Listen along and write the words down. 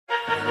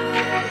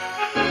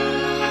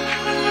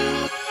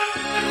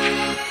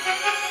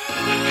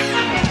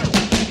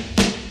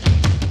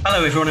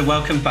Hello everyone and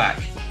welcome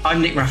back.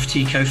 I'm Nick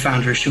Rafferty,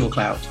 co-founder of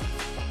SureCloud.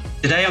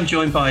 Today I'm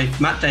joined by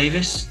Matt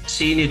Davies,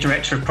 Senior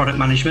Director of Product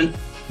Management,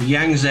 and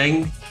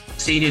Zheng,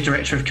 Senior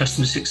Director of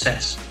Customer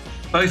Success,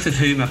 both of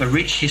whom have a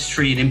rich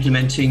history in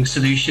implementing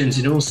solutions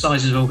in all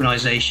sizes of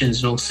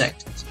organizations and all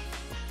sectors.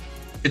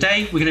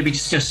 Today we're going to be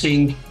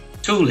discussing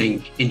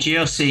tooling in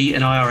GRC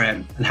and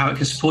IRM and how it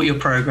can support your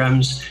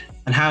programs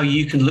and how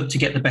you can look to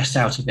get the best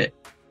out of it.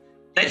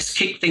 Let's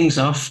kick things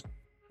off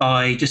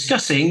by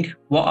discussing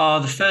what are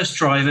the first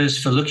drivers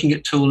for looking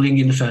at tooling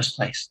in the first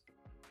place.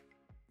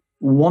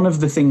 One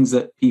of the things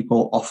that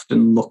people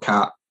often look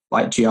at,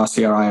 like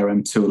GRC or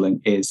IRM tooling,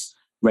 is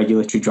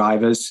regulatory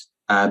drivers.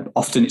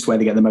 Often it's where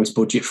they get the most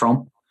budget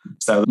from.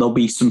 So there'll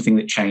be something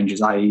that changes,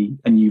 i.e.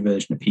 a new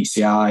version of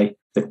PCI.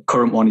 The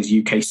current one is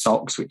UK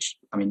SOX, which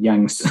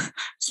Yang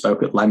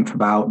spoke at length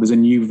about. There's a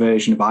new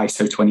version of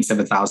ISO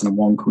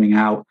 27001 coming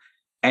out.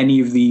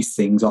 Any of these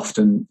things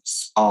often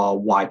are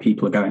why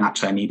people are going,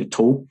 actually, I need a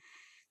tool.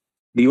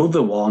 The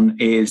other one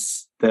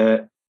is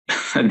that,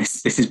 and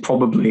this is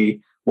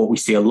probably what we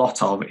see a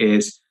lot of,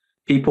 is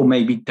people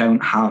maybe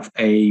don't have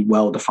a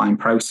well-defined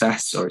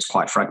process or it's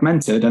quite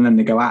fragmented. And then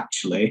they go,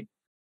 actually,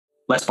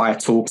 let's buy a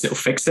tool because it'll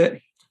fix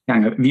it.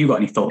 Yang, have you got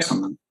any thoughts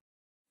on that?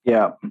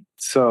 Yeah.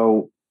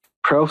 So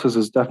process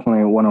is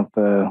definitely one of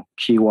the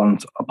key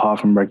ones apart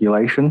from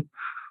regulation.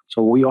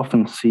 So what we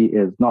often see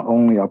is not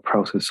only our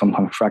process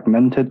sometimes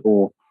fragmented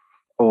or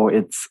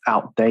it's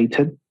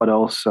outdated, but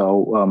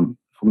also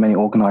for many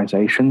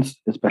organizations,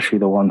 especially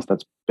the ones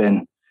that's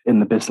been in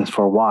the business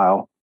for a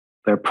while,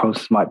 their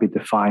process might be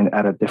defined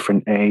at a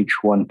different age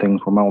when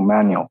things were more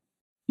manual.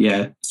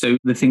 Yeah. So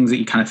the things that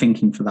you're kind of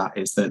thinking for that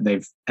is that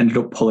they've ended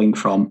up pulling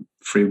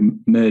through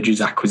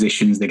mergers,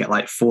 acquisitions. They get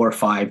like 4 or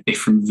 5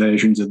 different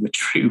versions of the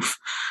truth.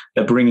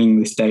 They're bringing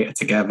this data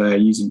together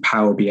using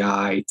Power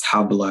BI,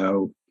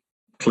 Tableau,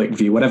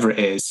 ClickView, whatever it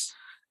is,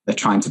 they're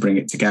trying to bring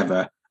it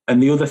together.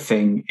 And the other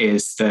thing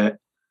is that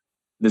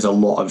there's a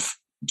lot of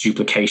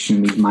duplication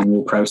in these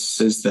manual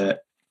processes that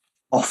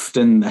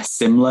often they're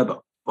similar,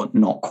 but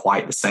not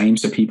quite the same.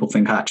 So people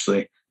think,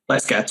 actually,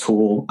 let's get a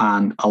tool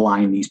and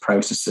align these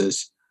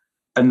processes.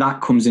 And that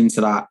comes into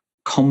that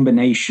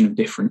combination of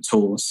different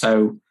tools.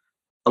 So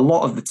a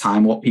lot of the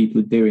time, what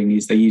people are doing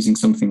is they're using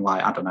something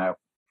like,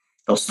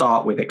 they'll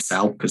start with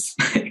Excel because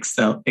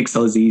Excel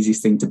is the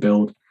easiest thing to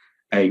build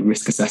a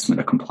risk assessment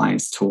or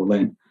compliance tool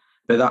in.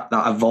 But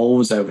that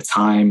evolves over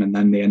time, and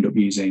then they end up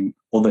using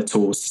other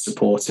tools to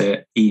support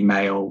it,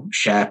 email,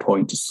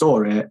 SharePoint to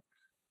store it.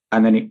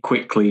 And then it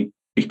quickly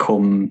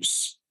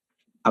becomes,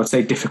 I would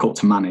say, difficult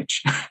to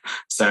manage.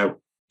 So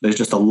there's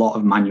just a lot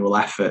of manual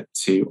effort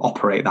to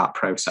operate that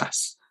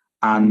process.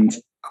 And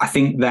I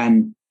think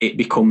then it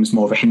becomes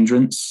more of a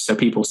hindrance. So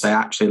people say,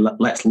 actually,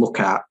 let's look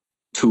at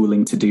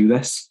tooling to do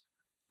this.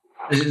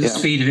 The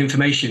speed of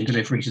information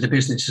delivery to the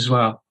business as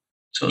well.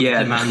 The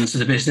demands of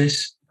the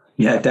business.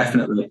 Yeah,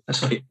 definitely.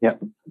 That's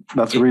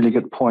a really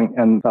good point.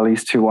 And that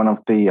leads to one of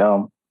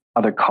the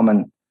other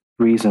common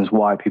reasons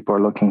why people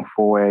are looking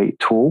for a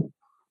tool.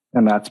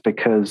 And that's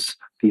because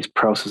these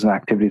processes and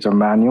activities are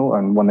manual.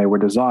 And when they were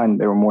designed,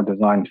 they were more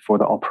designed for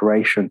the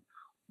operation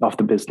of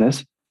the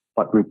business,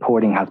 but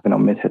reporting has been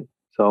omitted.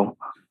 So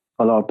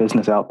a lot of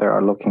business out there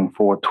are looking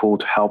for a tool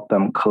to help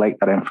them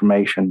collect that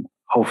information,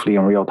 hopefully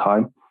in real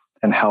time,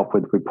 and help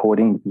with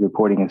reporting.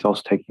 Reporting is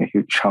also taking a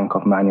huge chunk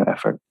of manual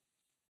effort.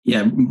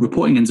 Yeah,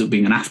 reporting ends up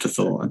being an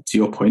afterthought, to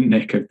your point,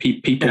 Nick, of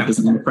people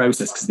design the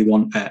process because they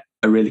want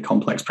a really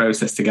complex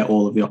process to get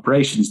all of the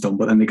operations done.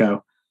 But then they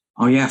go,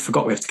 oh yeah, I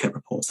forgot we have to get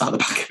reports out of the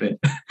back of it.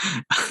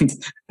 And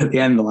at the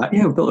end, they're like,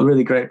 yeah, we've built a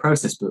really great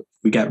process, but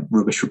we get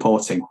rubbish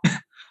reporting.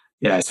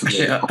 Yeah, it's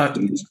actually,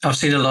 I've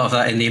seen a lot of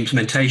that in the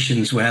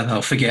implementations where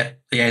they'll forget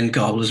the end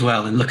goal as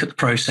well and look at the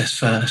process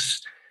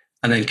first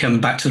and then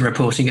come back to the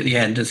reporting at the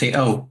end and think,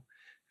 oh,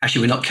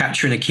 actually, we're not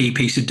capturing a key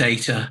piece of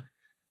data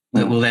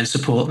that will then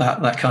support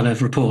that kind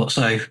of report.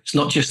 So it's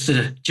not just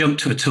to jump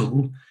to a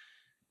tool.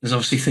 There's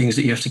obviously things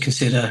that you have to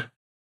consider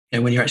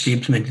when you're actually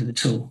implementing the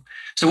tool.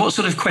 So what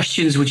sort of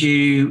questions would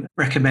you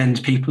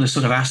recommend people are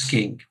sort of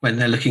asking when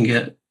they're looking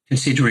at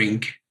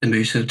considering the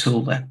move to the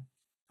tool then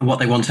and what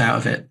they want out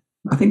of it?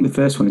 I think the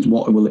first one is,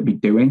 what will it be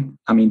doing?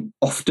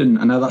 Often,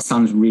 I know that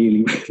sounds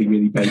really, really,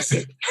 really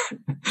basic.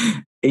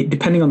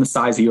 Depending on the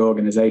size of your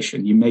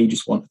organization, you may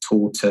just want a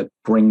tool to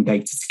bring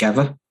data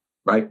together,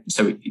 right?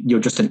 So you're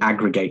just an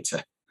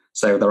aggregator.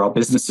 So there are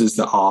businesses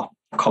that are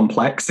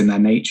complex in their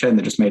nature and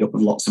they're just made up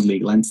of lots of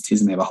legal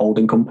entities and they have a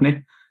holding company.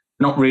 They're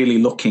not really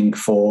looking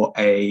for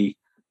a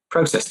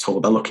process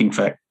tool. They're looking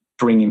for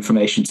bring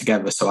information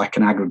together so I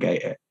can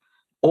aggregate it.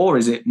 Or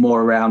is it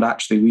more around,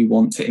 actually, we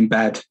want to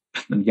embed,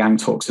 and Yang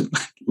talks at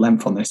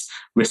length on this,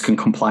 risk and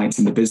compliance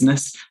in the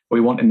business. Are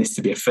we wanting this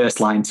to be a first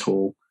line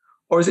tool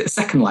or is it a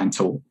second line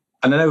tool?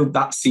 And I know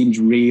that seems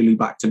really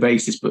back to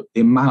basics, but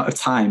the amount of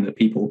time that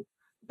people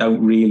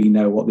don't really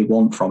know what they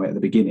want from it at the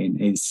beginning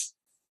is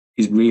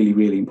really,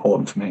 really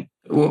important for me.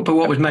 But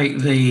what would make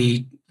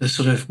the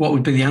sort of, what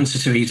would be the answer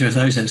to either of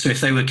those then? So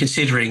if they were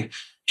considering,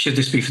 should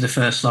this be for the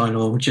first line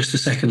or just the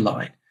second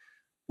line?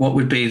 what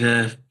would be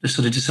the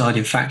sort of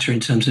deciding factor in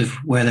terms of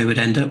where they would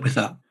end up with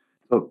that?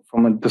 So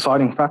from a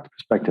deciding factor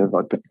perspective,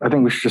 I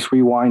think we should just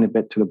rewind a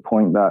bit to the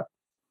point that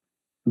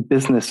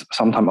business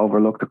sometimes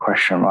overlook the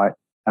question, right?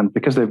 And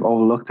because they've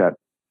overlooked it,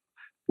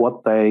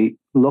 what they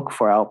look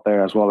for out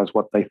there as well as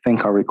what they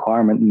think are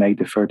requirement may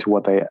differ to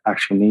what they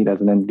actually need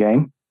as an end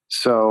game.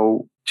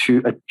 So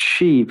to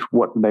achieve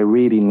what they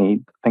really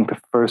need, I think the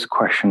first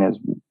question is,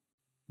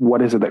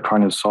 what is it they're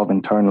trying to solve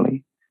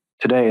internally?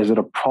 Today, is it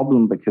a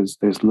problem because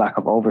there's lack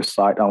of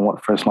oversight on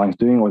what first line is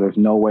doing, or there's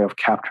no way of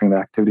capturing the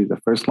activities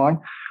of first line?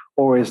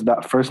 Or is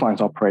that first line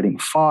is operating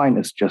fine?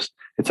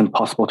 It's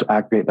impossible to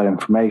aggregate that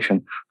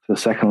information to the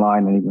second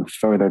line and even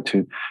further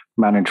to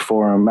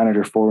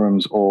manager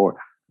forums or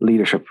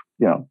leadership,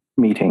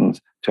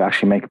 meetings to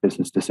actually make a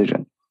business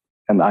decision.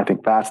 And I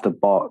think that's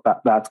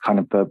that's kind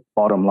of the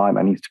bottom line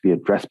that needs to be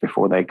addressed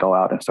before they go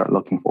out and start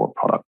looking for a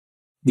product.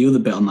 The other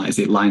bit on that is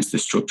it aligns to the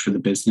structure of the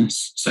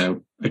business.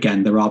 So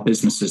again, there are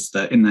businesses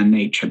that in their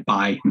nature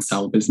buy and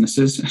sell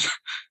businesses.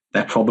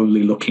 They're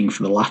probably looking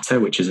for the latter,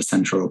 which is a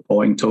central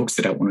reporting tool, because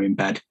they don't want to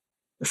embed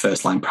the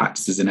first line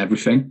practices in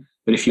everything.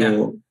 But if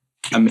you're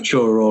a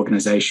mature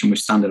organization with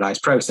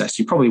standardized process,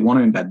 you probably want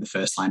to embed the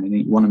first line and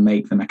you want to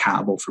make them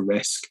accountable for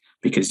risk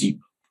because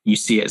you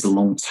see it as a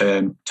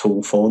long-term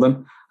tool for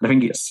them. And I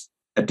think it's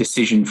a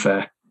decision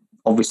for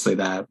obviously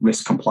their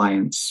risk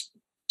compliance,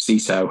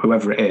 CISO,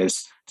 whoever it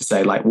is, to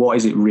say, like, what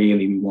is it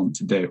really we want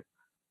to do?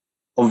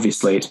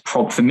 Obviously,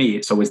 for me,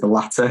 it's always the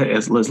latter,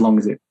 as long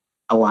as it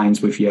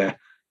aligns with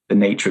the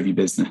nature of your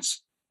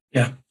business.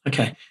 Yeah.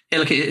 Okay. Yeah.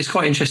 Look, it's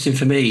quite interesting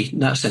for me in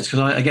that sense,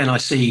 because I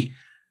see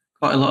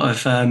quite a lot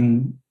of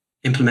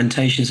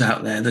implementations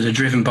out there that are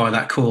driven by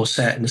that core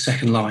set in the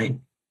second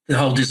line. The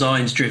whole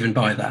design's driven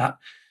by that.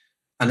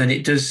 And then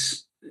it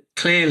does,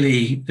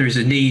 clearly there is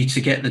a need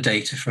to get the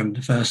data from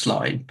the first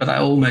line, but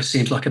that almost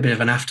seems like a bit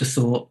of an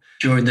afterthought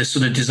during the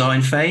sort of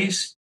design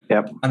phase.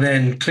 Yep. And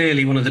then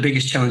clearly one of the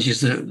biggest challenges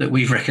that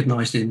we've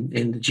recognized in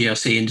the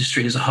GRC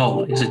industry as a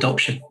whole is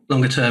adoption,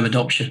 longer term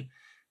adoption,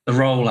 the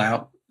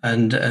rollout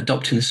and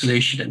adopting the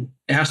solution. And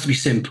it has to be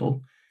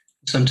simple.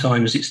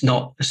 Sometimes it's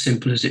not as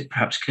simple as it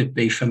perhaps could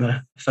be from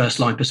a first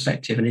line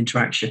perspective and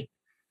interaction.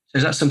 So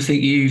is that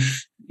something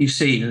you've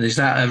seen? And is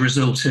that a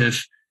result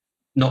of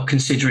not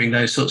considering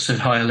those sorts of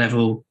higher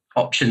level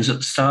options at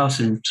the start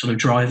and sort of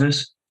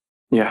drivers?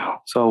 Yeah,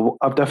 so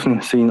I've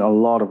definitely seen a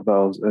lot of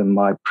those in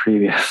my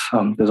previous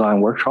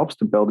design workshops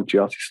to build a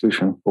GRC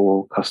solution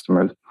for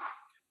customers.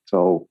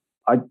 So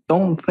I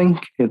don't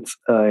think it's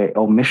a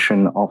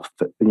omission of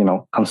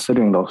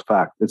considering those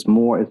facts.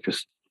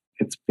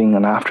 It's being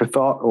an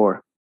afterthought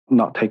or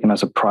not taken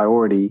as a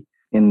priority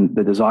in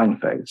the design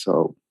phase.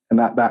 So, and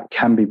that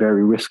can be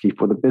very risky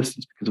for the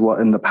business, because what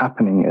ends up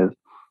happening is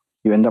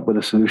you end up with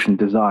a solution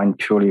designed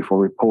purely for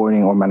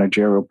reporting or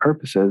managerial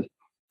purposes,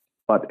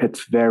 but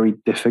it's very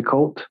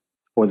difficult,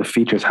 or the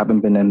features haven't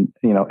been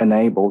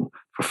enabled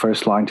for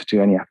first line to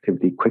do any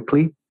activity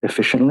quickly,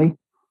 efficiently.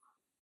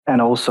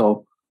 And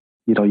also,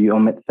 you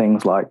omit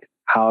things like,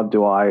 how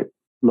do I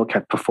look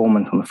at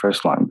performance on the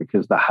first line?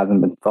 Because that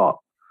hasn't been thought.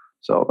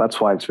 So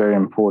that's why it's very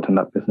important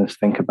that business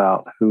think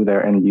about who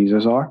their end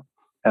users are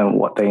and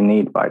what they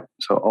need, right?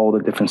 So all the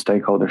different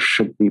stakeholders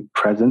should be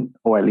present,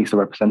 or at least a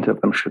representative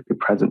of them should be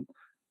present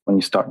when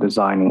you start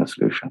designing a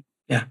solution.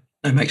 Yeah,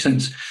 that makes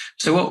sense.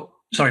 So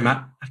sorry,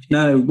 Matt.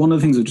 No, one of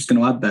the things I'm just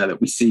going to add there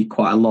that we see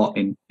quite a lot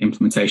in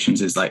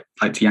implementations is like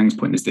to Yang's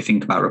point, is they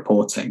think about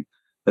reporting,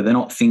 but they're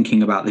not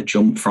thinking about the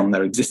jump from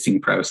their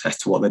existing process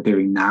to what they're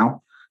doing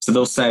now. So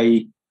they'll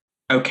say,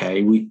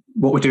 okay,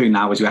 what we're doing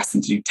now is we ask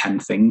them to do 10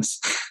 things.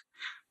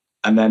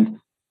 And then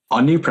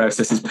our new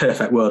process is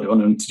perfect world. We want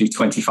them to do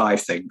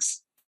 25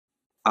 things.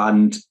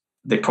 And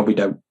they probably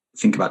don't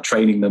think about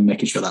training them,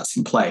 making sure that's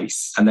in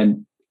place. And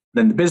then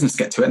the business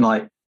get to it and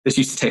like, this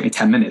used to take me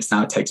 10 minutes.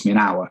 Now it takes me an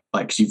hour.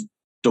 Like, 'cause you've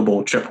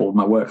doubled, tripled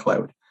my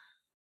workload.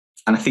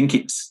 And I think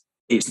it's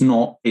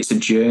a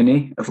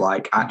journey of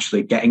like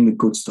actually getting the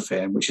good stuff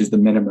in, which is the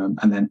minimum,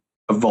 and then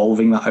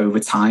evolving that over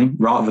time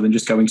rather than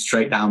just going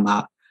straight down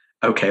that,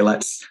 okay,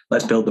 let's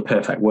build the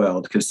perfect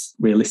world, because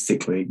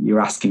realistically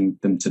you're asking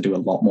them to do a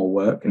lot more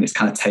work, and it's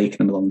kind of taking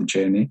them along the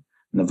journey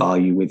and the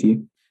value with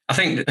you. I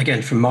think,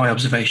 again, from my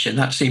observation,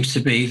 that seems to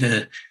be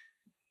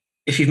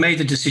if you've made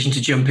the decision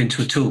to jump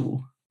into a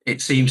tool,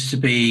 it seems to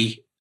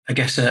be, I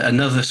guess,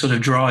 another sort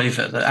of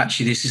driver that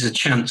actually this is a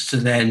chance to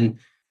then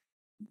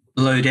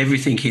load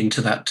everything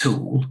into that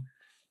tool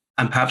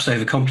and perhaps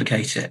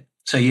overcomplicate it.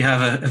 So you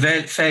have a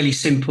very fairly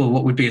simple,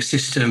 what would be a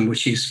system,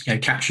 which is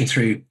capturing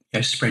through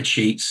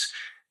spreadsheets,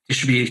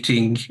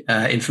 distributing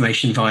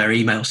information via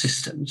email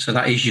system. So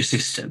that is your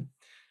system.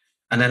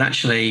 And then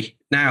actually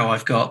now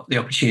I've got the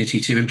opportunity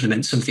to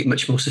implement something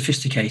much more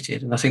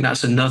sophisticated. And I think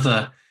that's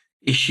another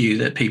issue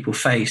that people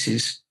face,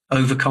 is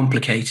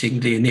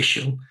overcomplicating the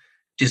initial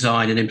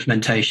design and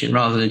implementation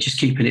rather than just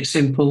keeping it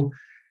simple.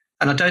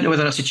 And I don't know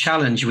whether that's a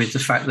challenge with the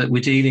fact that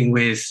we're dealing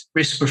with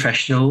risk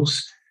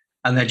professionals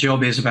and their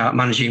job is about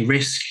managing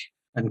risk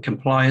and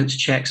compliance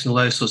checks and all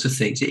those sorts of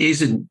things. It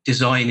isn't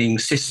designing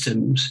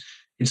systems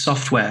in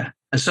software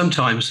And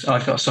sometimes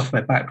I've got a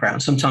software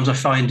background. Sometimes I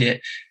find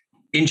it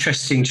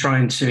interesting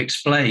trying to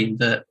explain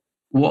that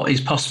what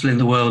is possible in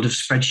the world of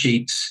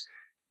spreadsheets,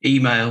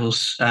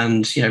 emails,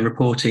 and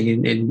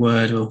reporting in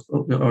Word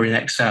or in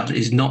Excel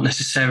is not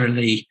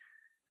necessarily,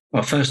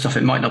 well, first off,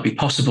 it might not be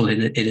possible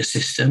in a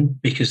system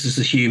because there's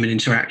a human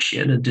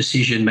interaction and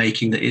decision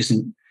making that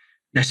isn't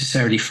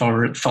necessarily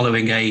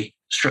following a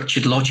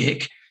structured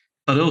logic,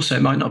 but also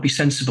it might not be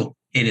sensible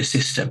in a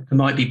system. There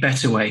might be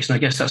better ways. And I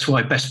guess that's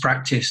why best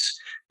practice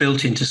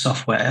built into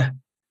software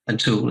and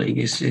tooling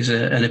is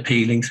an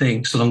appealing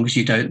thing, so long as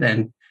you don't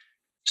then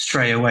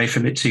stray away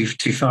from it too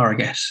far, I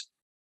guess.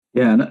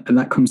 Yeah, and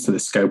that comes to the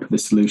scope of the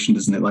solution,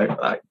 doesn't it?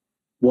 Like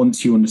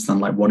once you understand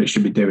what it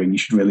should be doing, you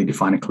should really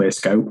define a clear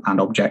scope and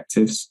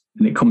objectives.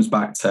 And it comes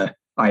back to,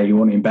 you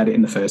want to embed it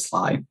in the first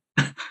line.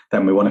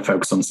 Then we want to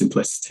focus on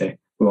simplicity.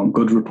 We want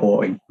good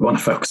reporting. We want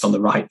to focus on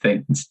the right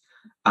things.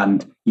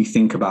 And you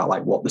think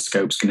about what the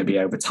scope's going to be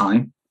over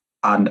time.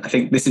 And I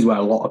think this is where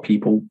a lot of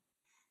people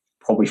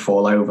probably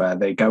fall over.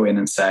 They go in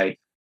and say,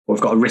 well,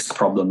 we've got a risk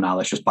problem now,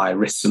 let's just buy a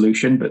risk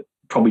solution, but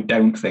probably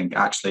don't think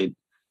actually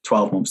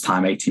 12 months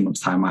time, 18 months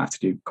time, I have to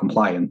do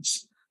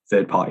compliance,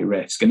 third party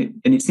risk. And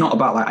it's not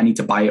about I need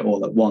to buy it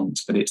all at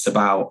once, but it's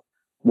about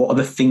what are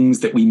the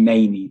things that we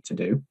may need to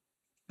do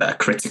that are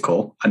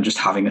critical, and just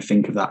having a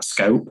think of that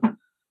scope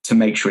to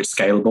make sure it's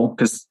scalable.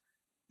 Because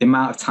the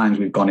amount of times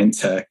we've gone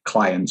into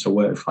clients or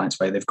work with clients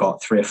where they've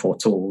got 3 or 4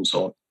 tools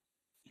or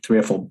 3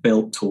 or 4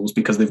 built tools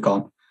because they've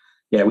gone,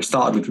 yeah, we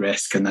started with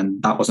risk and then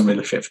that wasn't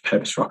really fit for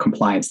purpose for our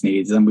compliance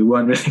needs. And we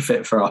weren't really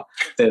fit for our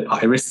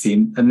third-party risk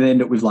team. And they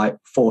end up with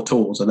 4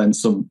 tools and then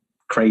some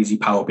crazy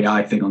Power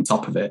BI thing on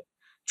top of it,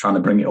 trying to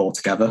bring it all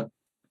together.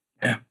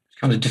 Yeah, it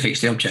kind of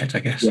defeats the object, I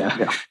guess.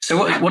 Yeah. So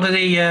what are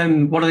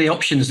the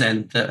options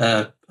then that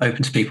are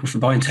open to people for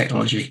buying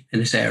technology in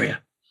this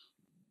area?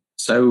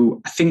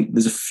 So I think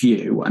there's a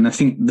few. And I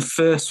think the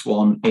first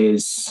one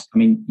is,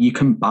 you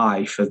can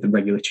buy for the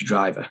regulatory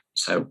driver.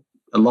 So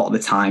a lot of the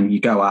time you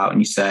go out and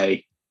you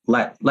say,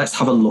 let's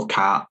have a look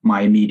at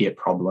my immediate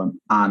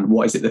problem and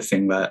what is it the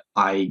thing that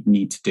I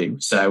need to do.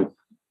 So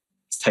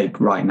let's take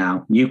right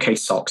now, UK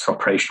SOX for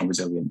operational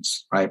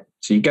resilience, right?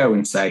 So you go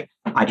and say,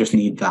 I just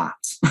need that.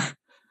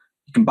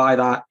 You can buy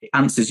that. It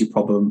answers your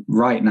problem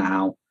right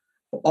now.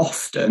 But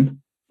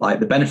often,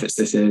 the benefits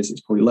this is,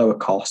 it's probably lower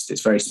cost.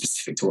 It's very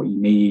specific to what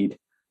you need.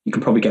 You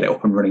can probably get it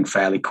up and running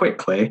fairly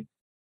quickly.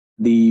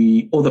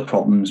 The other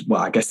problems,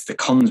 well, I guess the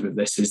cons with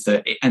this is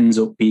that it ends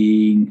up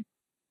being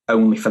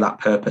only for that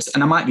purpose.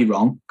 And I might be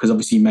wrong, because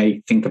obviously you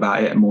may think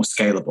about it and more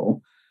scalable,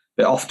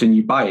 but often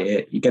you buy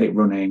it, you get it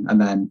running, and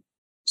then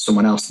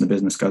someone else in the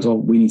business goes, oh,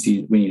 we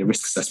need a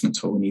risk assessment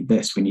tool, we need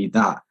this, we need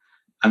that.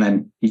 And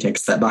then you take a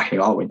step back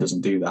and go, oh, it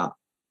doesn't do that.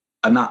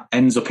 And that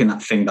ends up in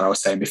that thing that I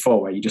was saying before,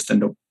 where you just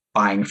end up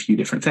buying a few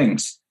different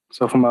things.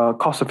 So from a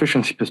cost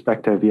efficiency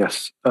perspective,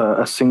 yes,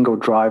 a single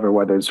driver,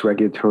 whether it's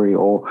regulatory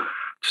or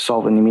to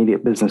solve an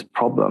immediate business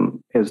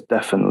problem, is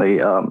definitely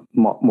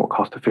more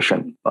cost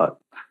efficient. But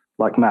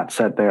like Matt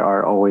said, there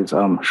are always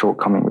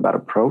shortcomings with that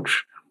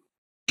approach.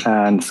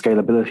 And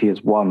scalability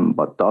is one,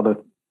 but the other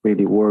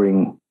really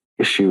worrying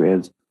issue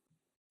is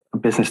a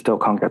business still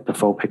can't get the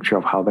full picture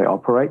of how they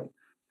operate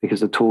because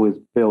the tool is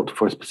built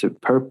for a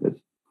specific purpose.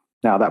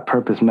 Now, that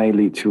purpose may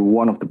lead to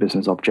one of the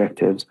business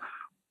objectives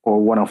or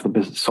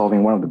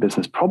solving one of the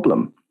business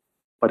problem,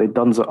 but it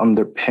doesn't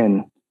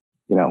underpin,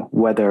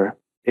 whether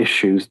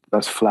issues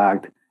that's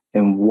flagged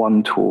in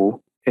one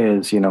tool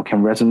can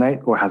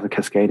resonate or has a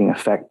cascading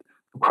effect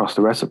across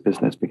the rest of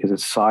business because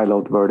it's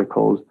siloed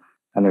verticals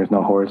and there's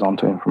no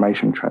horizontal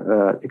information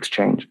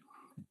exchange.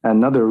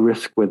 Another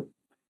risk with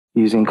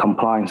using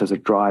compliance as a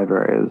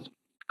driver is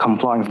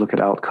compliance look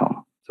at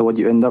outcome. So what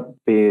you end up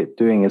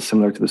doing is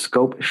similar to the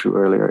scope issue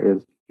earlier,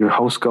 is your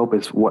whole scope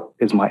is what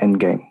is my end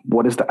game?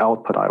 What is the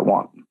output I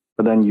want?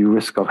 But then you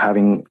risk of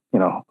having,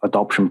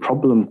 adoption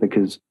problems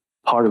because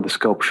part of the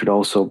scope should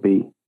also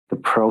be the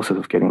process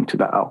of getting to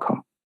that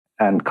outcome.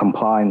 And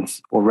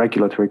compliance or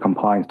regulatory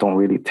compliance don't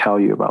really tell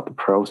you about the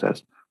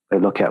process. They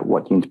look at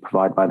what you need to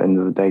provide by the end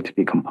of the day to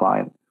be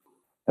compliant.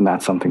 And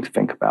that's something to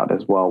think about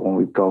as well when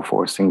we go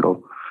for a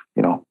single,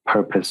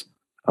 purpose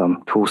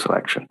tool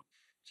selection.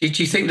 Do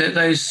you think that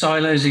those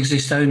silos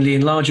exist only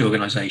in large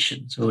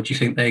organizations, or do you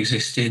think they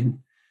exist in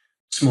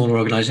smaller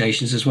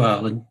organizations as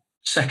well? And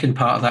second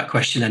part of that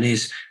question then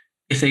is,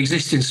 if they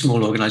exist in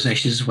small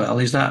organizations as well,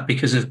 is that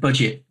because of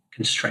budget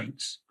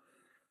constraints?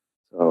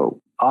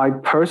 So I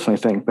personally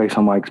think, based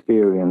on my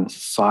experience,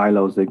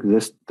 silos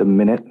exist the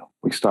minute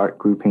we start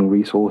grouping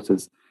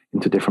resources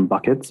into different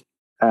buckets.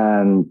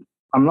 And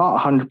I'm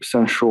not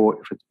 100% sure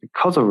if it's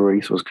because of a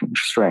resource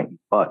constraint,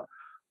 but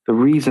the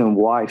reason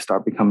why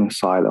start becoming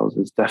silos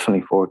is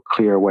definitely for a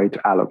clear way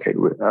to allocate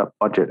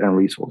budget and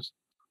resource.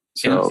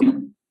 So,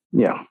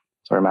 yeah.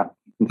 Sorry, Matt.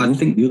 I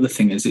think the other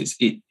thing is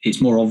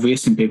it's more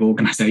obvious in big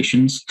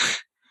organizations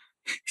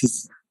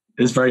because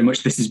there's very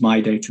much, this is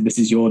my data, this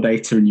is your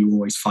data, and you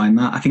always find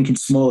that. I think in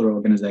smaller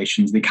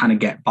organizations, they kind of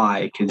get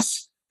by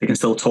because they can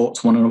still talk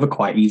to one another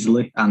quite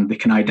easily and they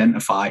can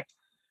identify,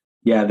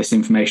 this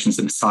information's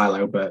in a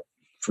silo, but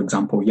for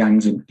example,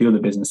 Yang's in the other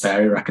business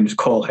area, I can just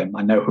call him,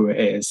 I know who it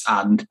is.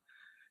 And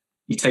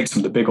you take some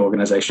of the big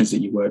organizations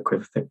that you work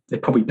with, they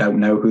probably don't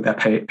know who their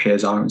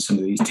peers are in some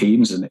of these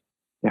teams, and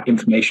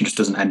information just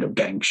doesn't end up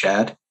getting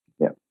shared.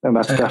 Yeah, and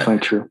that's definitely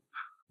true.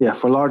 Yeah,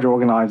 for larger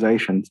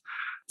organizations,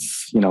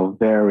 it's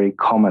very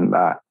common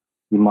that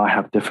you might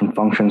have different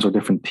functions or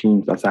different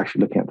teams that's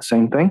actually looking at the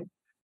same thing,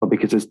 but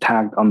because it's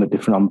tagged under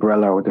different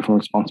umbrella or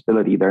different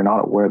responsibility, they're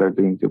not aware they're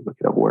doing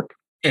duplicate work.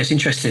 Yeah, it's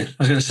interesting. I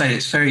was going to say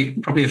it's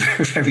probably a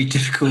very, very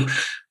difficult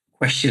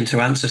question to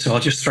answer, so I'll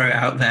just throw it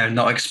out there and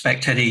not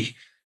expect any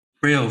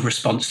real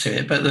response to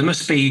it. But there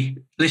must be,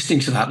 listening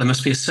to that, there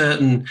must be a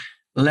certain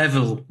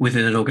level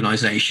within an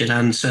organization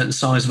and certain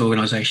size of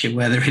organization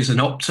where there is an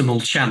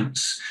optimal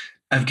chance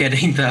of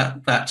getting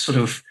that sort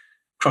of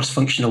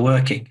cross-functional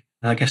working.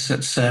 And I guess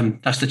that's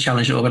the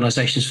challenge that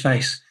organizations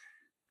face.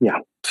 Yeah.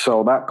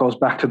 So that goes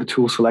back to the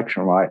tool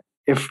selection, right?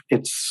 If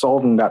it's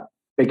solving that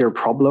bigger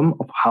problem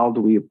of how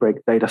do we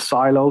break data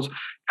silos,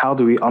 how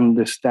do we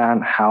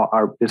understand how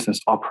our business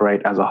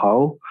operate as a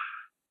whole,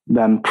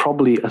 then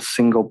probably a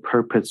single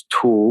purpose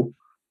tool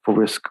for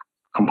risk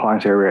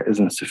compliance area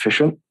isn't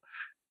sufficient.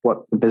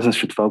 What the business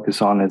should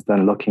focus on is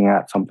then looking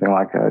at something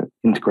like an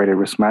integrated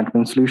risk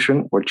management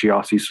solution or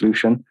GRC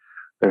solution,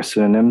 they're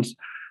synonyms,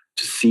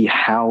 to see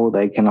how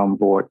they can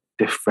onboard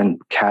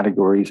different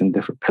categories and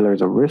different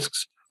pillars of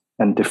risks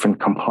and different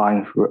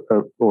compliance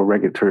or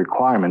regulatory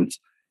requirements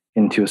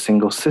into a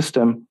single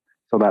system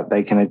so that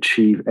they can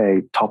achieve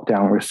a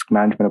top-down risk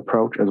management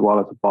approach as well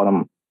as a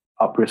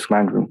bottom-up risk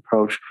management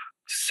approach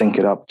to sync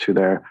it up to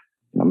their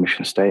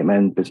mission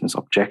statement, business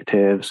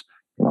objectives,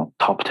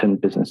 top 10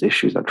 business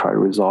issues that try to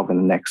resolve in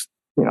the next,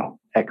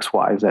 X,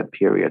 Y, Z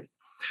period.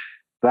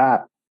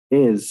 That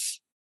is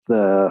in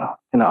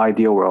an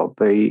ideal world,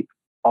 the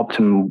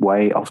optimum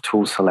way of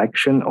tool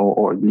selection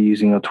or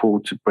using a tool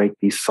to break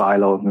these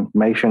silos of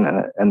information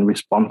and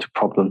respond to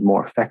problems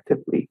more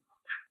effectively.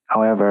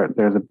 However,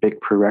 there's a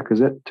big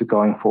prerequisite to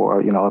going for,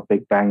 a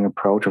big bang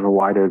approach of a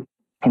wider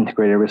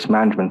integrated risk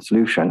management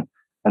solution.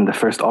 And the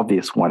first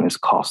obvious one is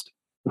cost.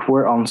 If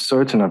we're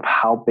uncertain of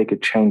how big a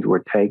change we're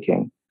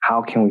taking,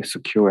 how can we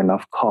secure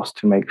enough cost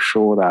to make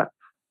sure that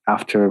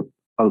after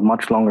a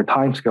much longer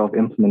timescale of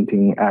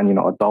implementing and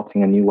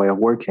adopting a new way of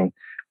working,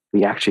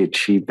 we actually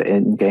achieve the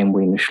end game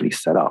we initially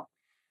set up?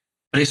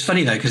 But it's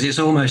funny though, because it's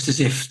almost as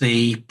if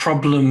the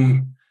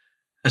problem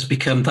has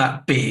become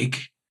that big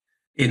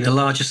in the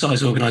larger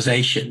size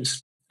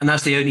organizations, and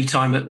that's the only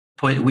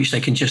point at which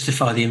they can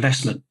justify the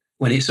investment,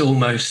 when it's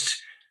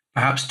almost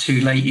perhaps too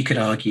late, you could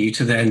argue,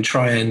 to then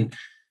try and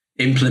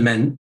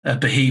implement a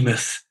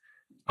behemoth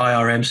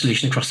IRM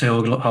solution across the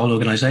whole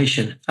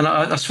organization. And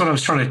that's what I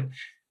was trying to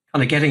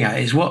kind of getting at,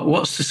 is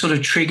what's the sort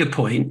of trigger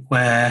point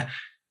where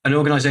an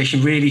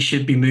organization really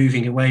should be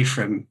moving away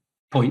from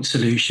point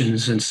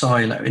solutions and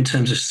silo in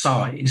terms of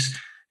size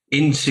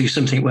into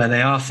something where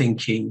they are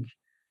thinking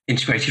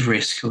integrated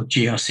risk or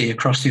GRC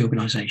across the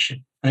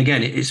organization. And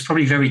again, it's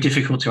probably very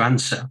difficult to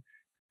answer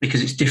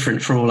because it's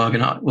different for all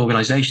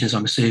organizations,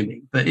 I'm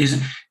assuming. But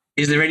is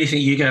there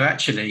anything you go,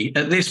 actually,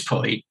 at this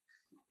point,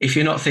 if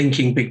you're not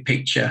thinking big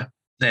picture,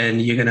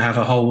 then you're going to have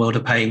a whole world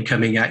of pain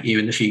coming at you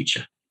in the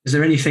future? Is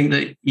there anything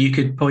that you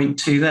could point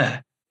to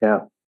there?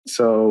 Yeah.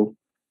 So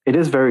it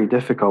is very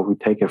difficult. We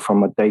take it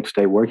from a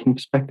day-to-day working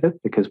perspective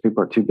because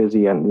people are too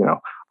busy, and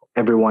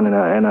everyone in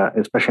a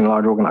especially in a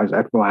large organization,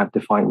 everyone have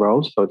defined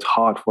roles, so it's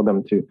hard for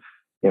them to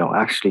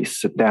actually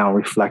sit down,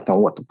 reflect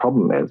on what the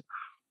problem is.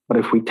 But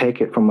if we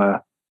take it from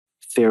a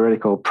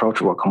theoretical approach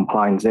of what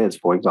compliance is,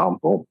 for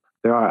example,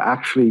 there are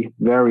actually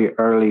very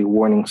early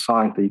warning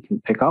signs that you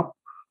can pick up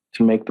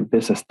to make the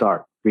business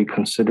start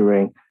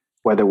reconsidering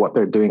whether what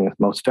they're doing is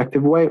the most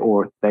effective way,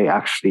 or they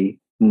actually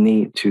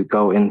need to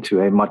go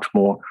into a much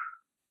more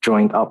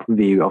joined up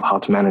view of how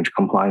to manage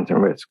compliance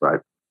and risk,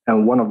 right?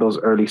 And one of those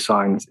early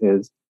signs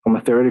is, from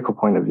a theoretical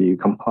point of view,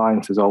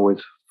 compliance is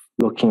always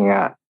looking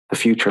at the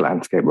future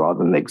landscape rather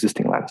than the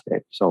existing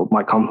landscape. So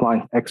my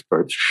compliance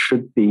experts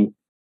should be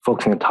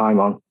focusing time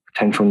on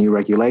potential new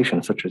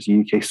regulations, such as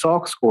UK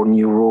SOX, or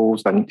new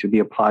rules that need to be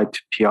applied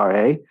to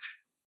PRA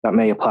that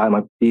may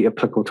be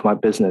applicable to my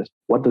business.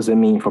 What does it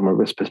mean from a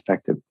risk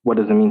perspective? What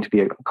does it mean to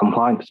be a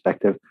compliance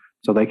perspective?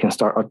 So they can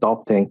start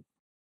adopting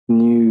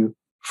new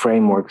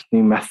frameworks,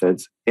 new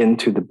methods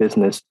into the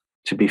business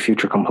to be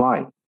future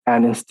compliant.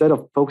 And instead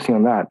of focusing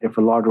on that, if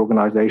a large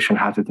organization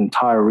has its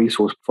entire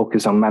resource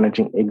focused on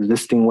managing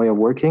existing way of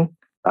working,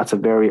 that's a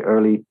very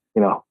early,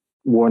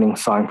 warning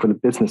sign for the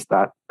business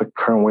that the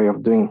current way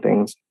of doing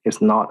things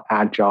is not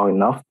agile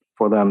enough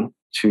for them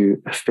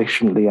to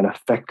efficiently and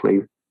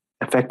effectively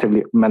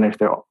manage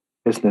their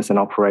business and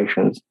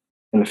operations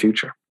in the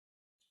future.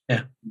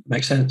 Yeah,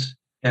 makes sense.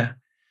 Yeah.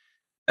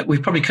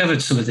 We've probably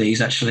covered some of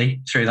these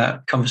actually through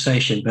that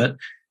conversation, but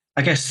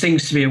I guess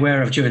things to be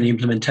aware of during the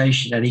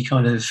implementation, any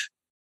kind of,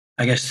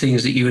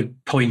 things that you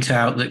would point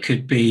out that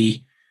could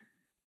be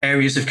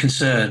areas of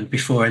concern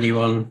before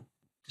anyone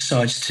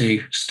decides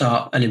to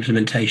start an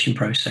implementation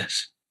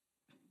process.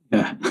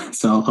 Yeah,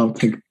 so I'll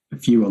take a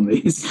few on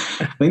these.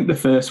 I think the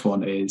first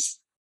one is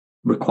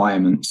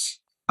requirements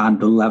and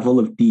the level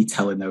of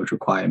detail in those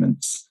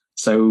requirements.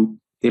 So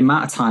the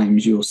amount of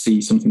times you'll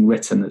see something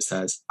written that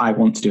says, I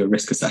want to do a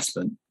risk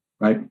assessment,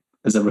 right,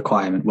 as a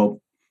requirement.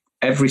 Well,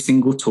 every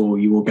single tool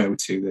you will go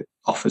to that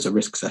offers a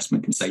risk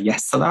assessment can say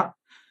yes to that.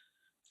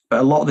 But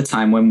a lot of the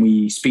time when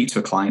we speak to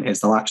a client is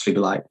they'll actually be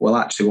like, well,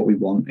 actually what we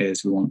want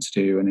is we want to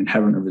do an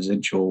inherent or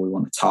residual, we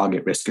want a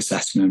target risk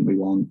assessment, we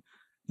want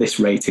this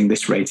rating,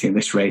 this rating,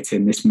 this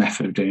rating, this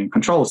method of doing a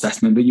control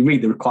assessment. But you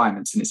read the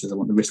requirements and it says, I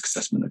want the risk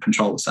assessment, the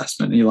control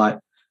assessment. And you're like,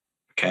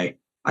 okay,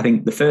 I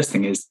think the first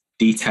thing is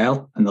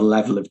detail and the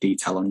level of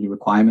detail on your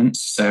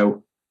requirements.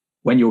 So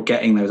when you're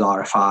getting those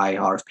RFI,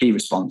 RFP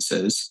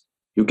responses,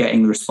 you're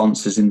getting the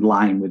responses in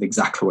line with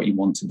exactly what you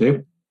want to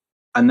do.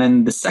 And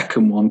then the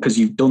second one, because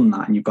you've done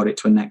that and you've got it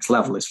to a next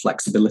level, is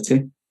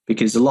flexibility.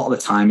 Because a lot of the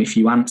time, if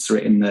you answer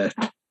it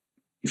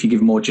if you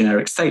give more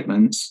generic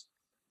statements,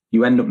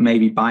 you end up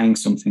maybe buying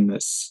something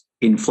that's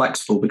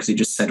inflexible because it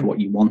just said what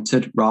you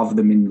wanted rather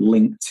than being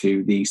linked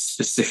to the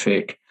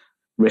specific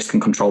risk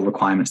and control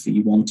requirements that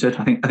you wanted.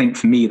 I think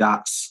for me,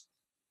 that's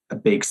a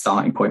big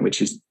starting point,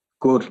 which is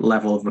good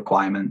level of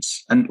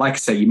requirements. And like I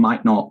say, you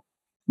might not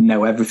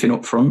know everything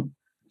up front.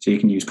 So you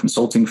can use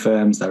consulting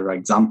firms. There are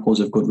examples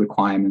of good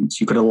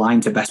requirements. You could align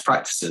to best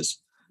practices,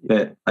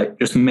 but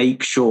just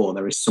make sure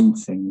there is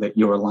something that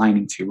you're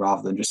aligning to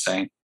rather than just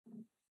saying,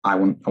 I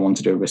want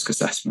to do a risk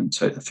assessment.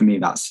 So for me,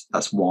 that's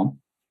one.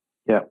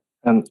 Yeah.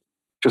 And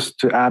just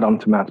to add on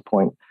to Matt's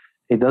point,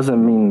 it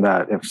doesn't mean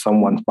that if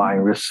someone's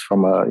buying risks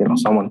from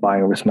someone's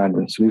buying a risk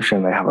management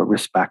solution, they have a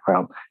risk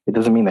background. It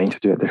doesn't mean they need to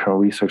do additional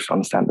research to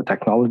understand the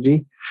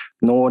technology,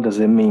 nor does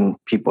it mean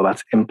people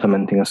that's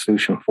implementing a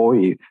solution for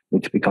you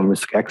need to become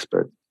risk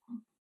experts.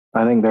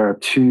 I think there are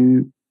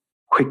two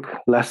quick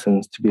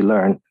lessons to be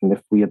learned, and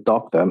if we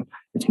adopt them,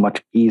 it's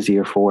much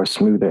easier for a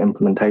smoother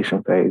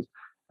implementation phase,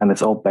 and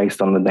it's all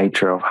based on the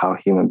nature of how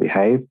humans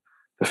behave.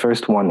 The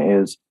first one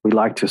is we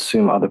like to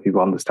assume other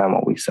people understand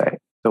what we say.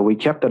 So we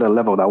kept at a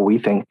level that we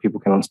think people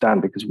can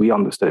understand because we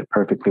understood it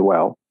perfectly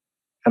well.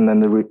 And then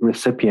the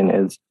recipient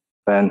is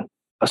then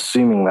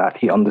assuming that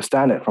he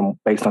understands it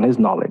based on his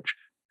knowledge.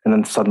 And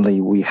then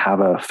suddenly we have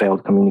a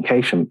failed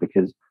communication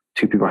because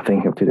two people are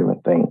thinking of two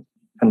different things.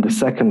 And the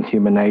second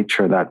human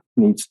nature that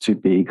needs to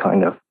be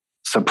kind of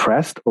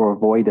suppressed or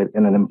avoided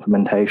in an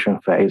implementation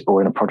phase or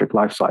in a project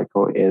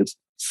lifecycle is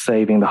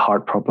saving the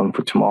hard problem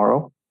for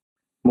tomorrow.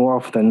 More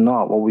often than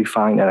not, what we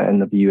find in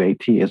the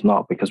UAT is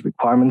not because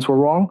requirements were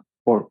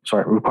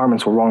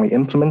wrongly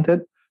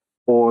implemented,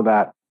 or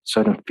that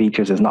certain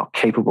features is not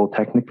capable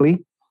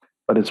technically,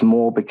 but it's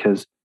more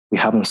because we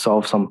haven't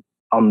solved some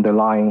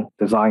underlying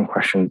design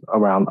questions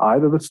around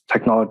either this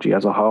technology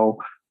as a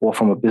whole or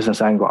from a business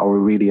angle. Are we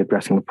really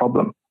addressing the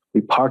problem?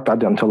 We park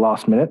that until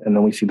last minute, and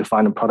then we see the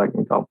final product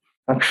and go,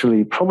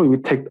 actually, probably we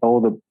ticked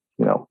all the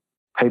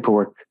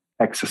paperwork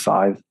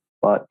exercise,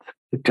 but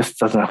it just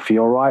doesn't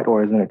feel right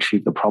or isn't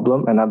achieve the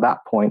problem. And at that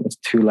point, it's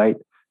too late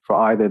for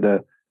either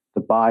the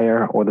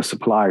buyer or the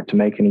supplier to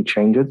make any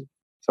changes.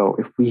 So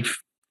if we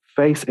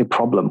face a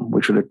problem,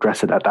 we should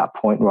address it at that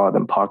point rather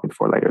than park it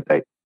for a later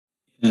date.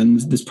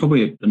 And there's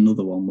probably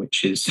another one,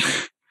 which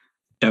is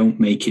don't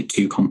make it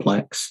too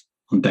complex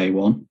on day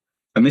one.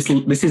 And this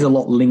is a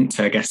lot linked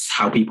to, I guess,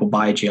 how people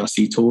buy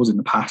GRC tools in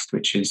the past,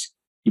 which is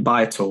you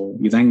buy a tool,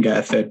 you then get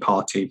a third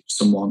party,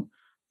 someone,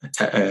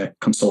 a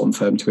consultant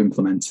firm to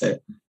implement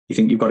it. You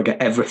think you've got to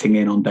get everything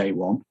in on day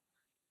one.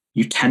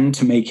 You tend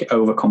to make it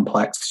over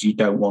complex because you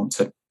don't want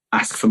to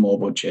ask for more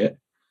budget.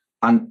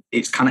 And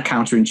it's kind of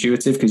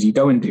counterintuitive because you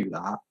go and do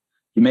that,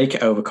 you make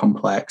it over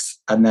complex,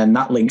 and then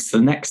that links to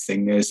the next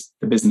thing is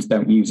the business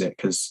don't use it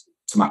because,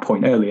 to my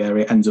point earlier,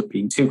 it ends up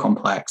being too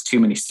complex, too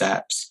many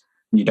steps,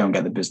 and you don't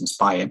get the business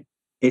buy-in.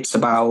 It's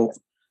about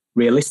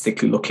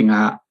realistically looking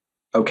at,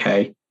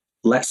 okay,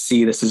 let's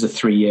see this as a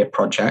 3-year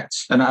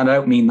project. And I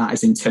don't mean that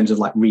as in terms of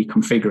like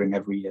reconfiguring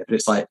every year, but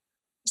it's like,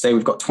 say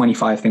we've got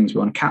 25 things we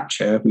want to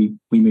capture, we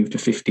move to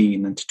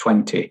 15 and to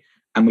 20,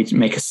 and we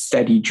make a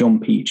steady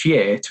jump each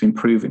year to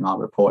improving our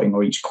reporting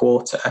or each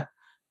quarter.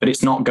 But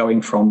it's not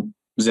going from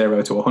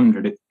 0 to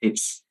 100.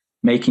 It's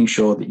making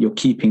sure that you're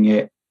keeping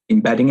it,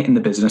 embedding it in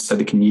the business so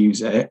they can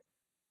use it,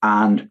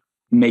 and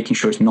making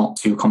sure it's not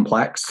too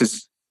complex.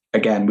 Because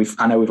again,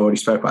 I know we've already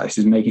spoke about this,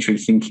 is making sure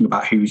you're thinking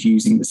about who's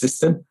using the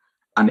system.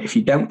 And if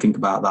you don't think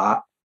about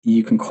that,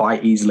 you can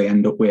quite easily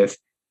end up with,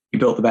 you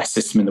built the best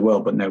system in the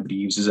world, but nobody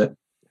uses it.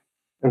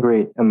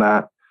 Agreed. And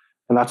that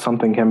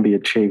something can be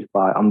achieved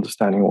by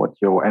understanding what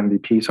your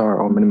MVPs are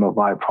or minimum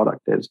viable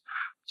product is.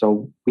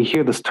 So we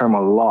hear this term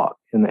a lot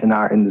in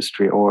our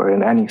industry or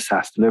in any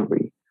SaaS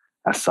delivery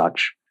as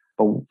such.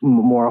 But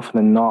more often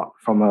than not,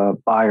 from a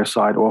buyer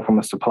side or from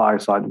a supplier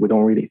side, we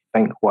don't really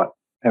think what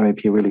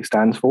MVP really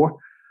stands for.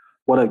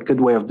 What a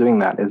good way of doing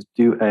that is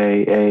do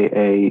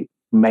a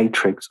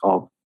matrix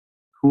of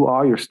who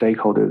are your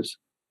stakeholders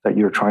that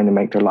you're trying to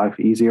make their life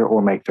easier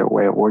or make their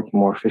way of working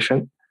more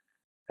efficient.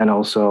 And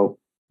also,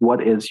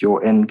 what is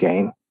your end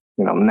game,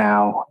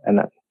 now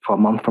and for a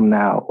month from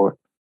now or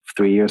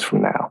 3 years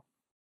from now?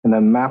 And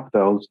then map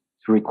those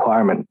to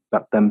requirement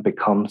that then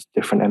becomes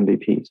different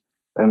MVPs.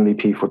 The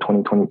MVP for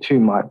 2022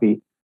 might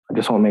be, I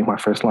just want to make my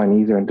first line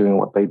easier in doing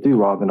what they do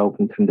rather than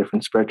open 10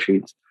 different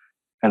spreadsheets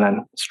and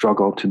then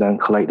struggle to then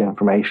collate the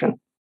information.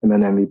 And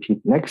then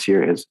MVP next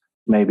year is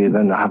maybe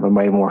then I have a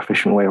way more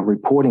efficient way of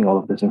reporting all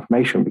of this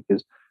information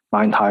because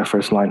my entire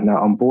first line now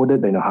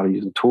onboarded. They know how to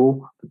use the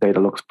tool. The data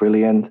looks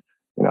brilliant.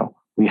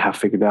 We have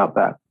figured out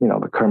that,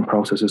 the current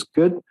process is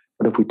good.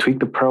 But if we tweak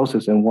the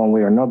process in one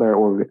way or another,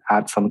 or we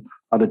add some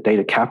other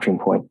data capturing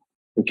point,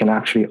 we can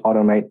actually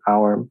automate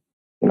our,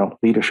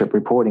 leadership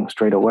reporting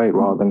straight away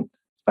rather than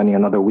spending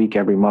another week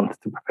every month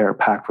to prepare a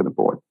pack for the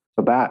board.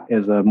 So that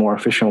is a more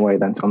efficient way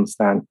than to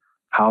understand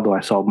how do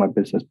I solve my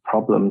business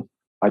problem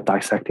by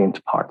dissecting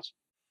into parts.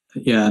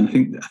 Yeah, and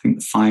I think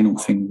the final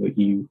thing that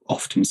you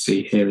often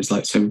see here is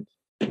so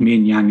me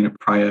and Yang in a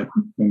prior,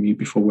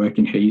 before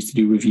working here, used to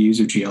do reviews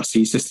of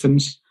GRC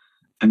systems,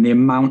 and the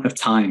amount of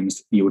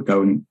times you would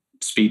go and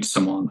speak to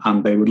someone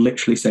and they would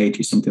literally say to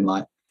you something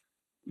like,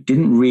 we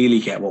didn't really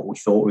get what we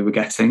thought we were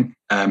getting.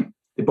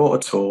 They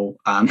bought a tool,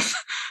 and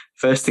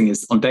first thing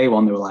is on day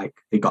one,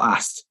 they got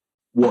asked,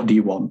 what do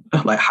you want?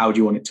 How do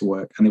you want it to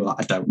work? And they were like,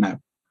 I don't know.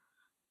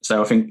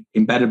 So I think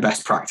embedded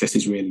best practice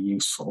is really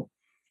useful.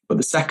 But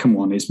the second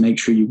one is make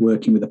sure you're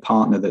working with a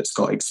partner that's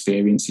got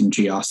experience in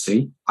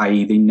GRC,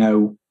 i.e. they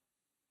know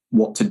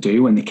what to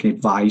do and they can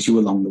advise you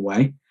along the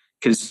way.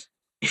 Because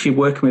if you're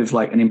working with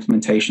an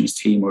implementations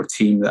team or a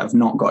team that have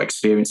not got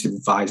experience of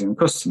advising a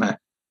customer,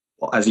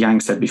 as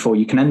Yang said before,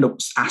 you can end up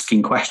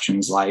asking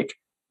questions like,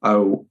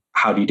 oh,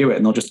 how do you do it?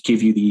 And they'll just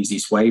give you the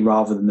easiest way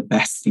rather than the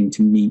best thing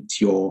to meet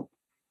your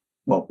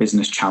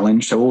business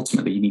challenge. So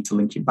ultimately, you need to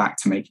link it back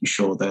to making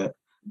sure that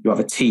you have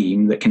a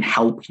team that can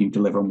help you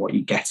deliver on what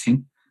you're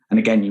getting. And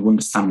again, you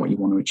understand what you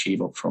want to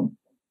achieve up front.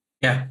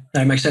 Yeah,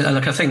 that makes sense.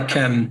 Look, I think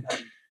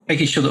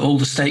making sure that all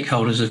the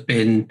stakeholders have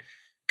been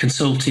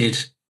consulted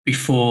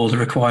before the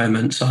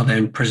requirements are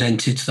then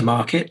presented to the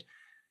market.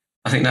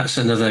 I think that's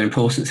another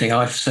important thing.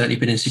 I've certainly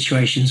been in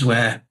situations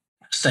where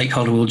a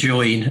stakeholder will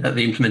join at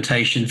the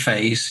implementation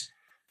phase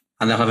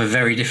and they'll have a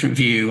very different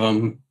view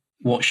on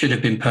what should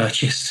have been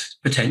purchased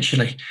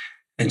potentially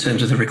in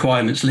terms of the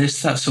requirements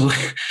list. That's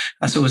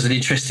always an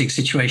interesting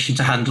situation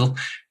to handle.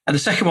 And the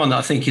second one that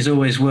I think is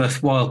always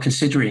worthwhile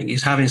considering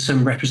is having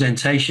some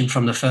representation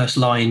from the first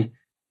line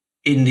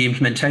in the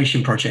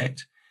implementation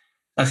project.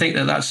 I think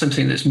that that's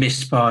something that's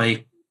missed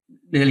by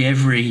nearly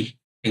every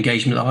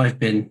engagement that I've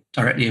been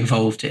directly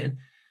involved in,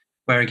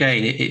 where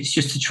again, it's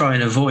just to try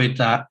and avoid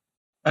that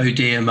oh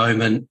dear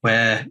moment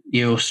where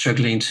you're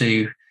struggling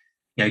to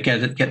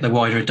get the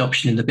wider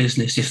adoption in the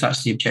business, if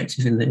that's the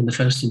objective in the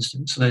first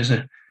instance. So those are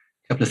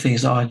a couple of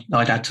things that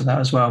I'd add to that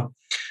as well.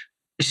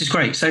 This is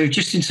great. So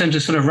just in terms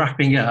of sort of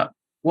wrapping up,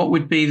 what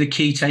would be the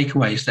key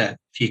takeaways there?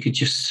 If you could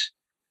just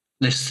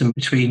list them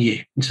between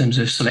you in terms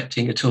of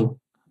selecting a tool.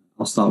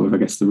 I'll start with, I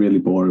guess, the really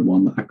boring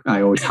one that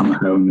I always hammer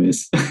home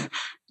is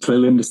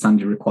clearly understand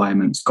your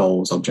requirements,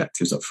 goals,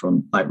 objectives up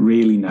front.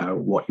 Really know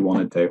what you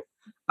want to do.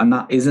 And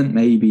that isn't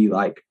maybe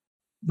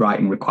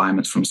writing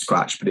requirements from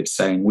scratch, but it's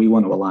saying we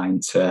want to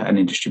align to an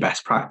industry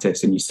best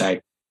practice. And you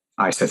say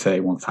ISO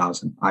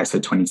 31000,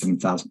 ISO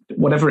 27000,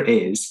 whatever it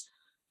is.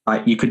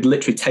 You could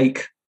literally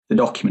take the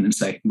document and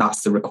say,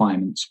 that's the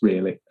requirements,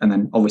 really. And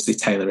then obviously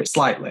tailor it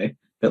slightly,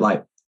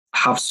 but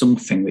have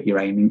something that you're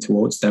aiming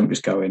towards. Don't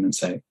just go in and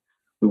say,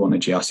 we want a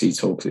GRC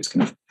tool because it's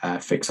going to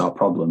fix our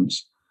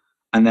problems.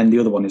 And then the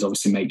other one is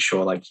obviously make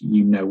sure what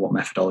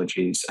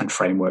methodologies and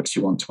frameworks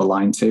you want to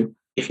align to.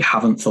 If you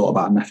haven't thought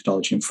about a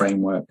methodology and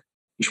framework,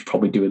 you should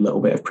probably do a little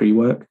bit of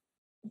pre-work.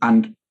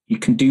 And you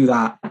can do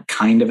that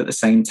kind of at the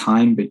same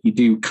time, but you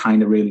do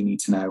kind of really need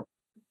to know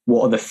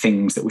what are the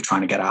things that we're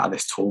trying to get out of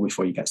this tool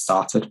before you get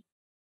started.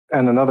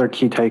 And another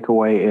key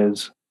takeaway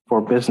is for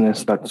a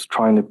business that's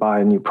trying to buy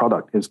a new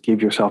product is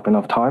give yourself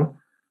enough time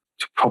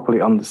to properly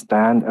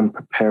understand and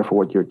prepare for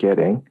what you're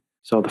getting.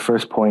 So the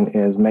first point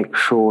is make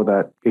sure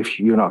that if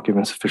you're not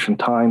given sufficient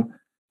time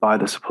by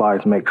the supplier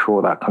to make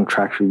sure that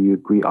contractually you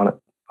agree on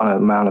an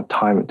amount of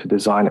time to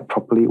design it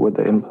properly with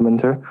the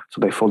implementer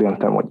so they fully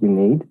understand what you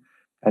need.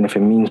 And if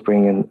it means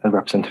bringing in a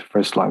representative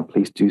first line,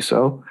 please do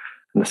so.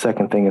 And the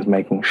second thing is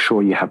making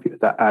sure you have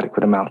that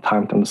adequate amount of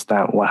time to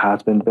understand what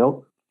has been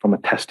built from a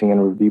testing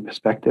and review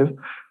perspective.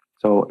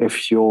 So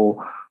if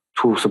your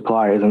tool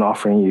supplier isn't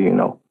offering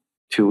you,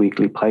 2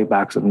 weekly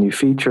playbacks of new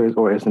features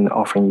or isn't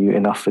offering you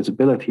enough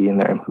visibility in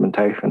their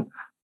implementation,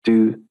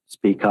 do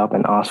speak up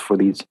and ask for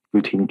these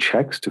routine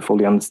checks to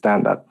fully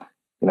understand that,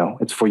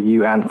 it's for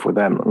you and for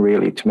them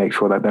really to make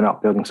sure that they're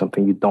not building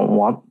something you don't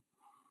want.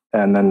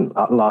 And then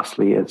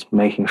lastly, is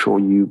making sure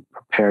you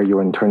prepare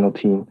your internal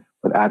team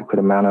with adequate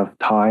amount of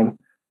time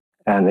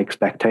and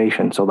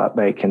expectation so that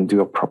they can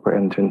do a proper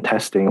end-to-end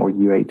testing or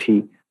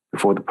UAT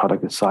before the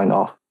product is signed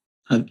off.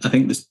 I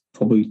think there's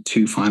probably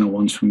two final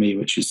ones from me,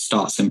 which is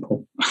start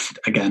simple.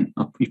 Again,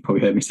 you've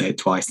probably heard me say it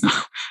twice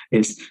now,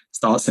 is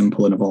start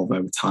simple and evolve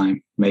over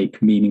time.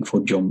 Make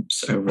meaningful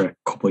jumps over a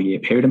couple of year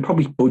period and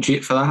probably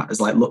budget for that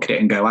as look at it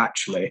and go,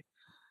 actually,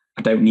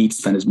 I don't need to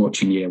spend as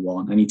much in year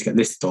one. I need to get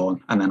this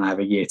done. And then I have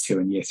a year 2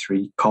 and year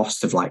 3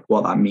 cost of like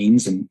what that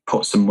means and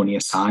put some money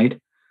aside.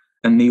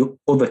 And the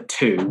other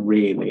 2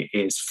 really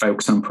is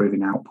focus on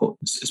improving output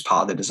as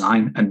part of the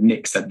design. And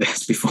Nick said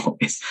this before,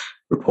 is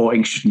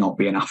reporting should not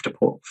be an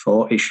afterthought.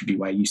 It should be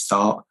where you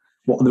start.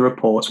 What are the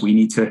reports we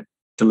need to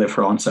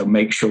deliver on? So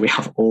make sure we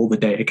have all the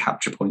data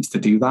capture points to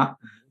do that.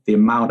 The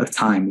amount of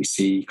time we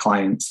see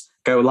clients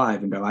go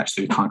live and go,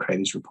 actually, we can't create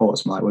these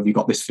reports. I'm like, well, have you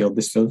got this field?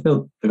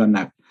 They go,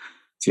 no.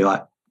 So you're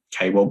like,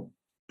 okay, well,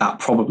 that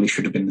probably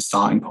should have been the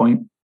starting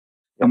point.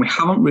 And we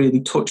haven't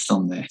really touched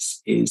on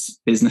this, is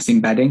business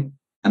embedding.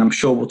 And I'm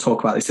sure we'll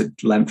talk about this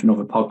at length in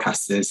other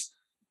podcasts, is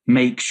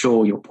make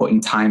sure you're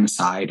putting time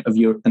aside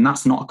and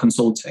that's not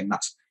consulting,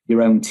 that's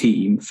your own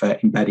team for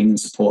embedding and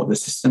support of the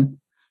system.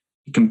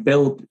 You can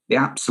build the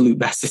absolute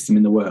best system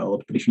in the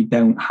world, but if you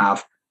don't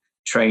have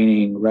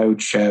training,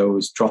 road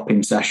shows,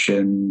 drop-in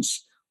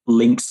sessions,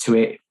 links to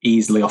it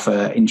easily off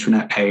an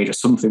intranet page or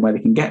something where they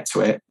can get to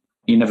it,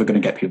 you're never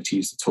going to get people to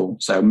use the tool.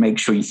 So make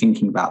sure you're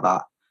thinking about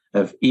that,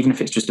 of even if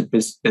it's just a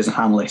business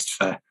analyst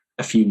for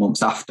a few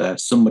months after,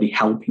 somebody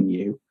helping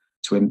you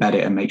to embed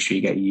it and make sure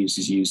you get your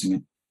users using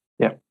it.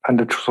 Yeah,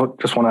 and I just want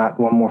to add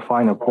one more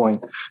final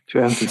point to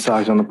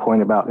emphasize on the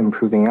point about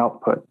improving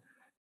output.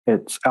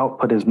 Its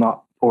output is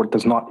not, or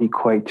does not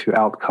equate to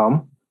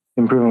outcome.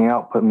 Improving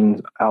output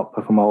means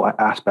output from all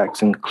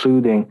aspects,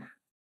 including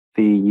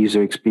the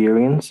user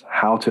experience,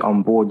 how to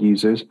onboard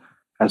users,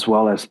 as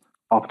well as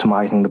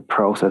optimizing the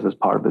process as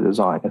part of the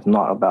design. It's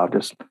not about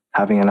just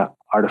having an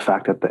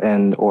artifact at the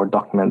end or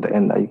document at the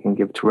end that you can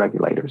give to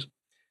regulators.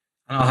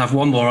 And I'll have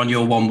one more on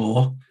your one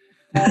more,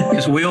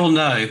 because we all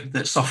know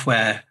that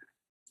software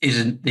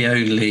isn't the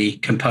only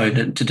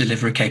component to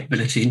deliver a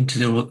capability into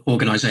the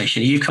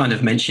organization. You kind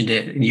of mentioned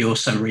it in your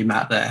summary,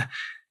 Matt, there.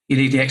 You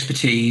need the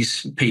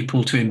expertise,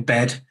 people to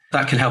embed.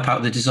 That can help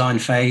out the design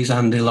phase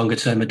and the longer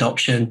term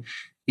adoption.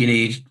 You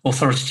need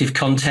authoritative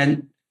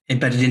content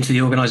embedded into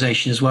the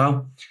organization as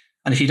well.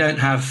 And if you don't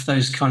have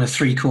those kind of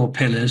 3 core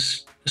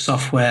pillars, the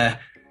software,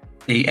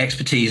 the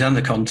expertise and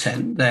the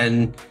content,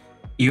 then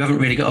you haven't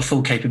really got a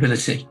full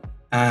capability.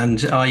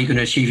 And are you going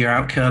to achieve your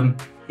outcome?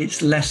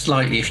 It's less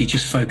likely if you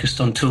just focused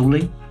on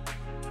tooling.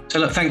 So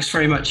look, thanks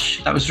very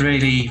much. That was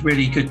really,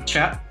 really good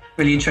chat,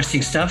 really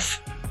interesting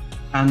stuff.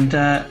 And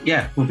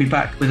we'll be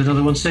back with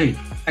another one soon.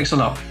 Thanks a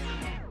lot.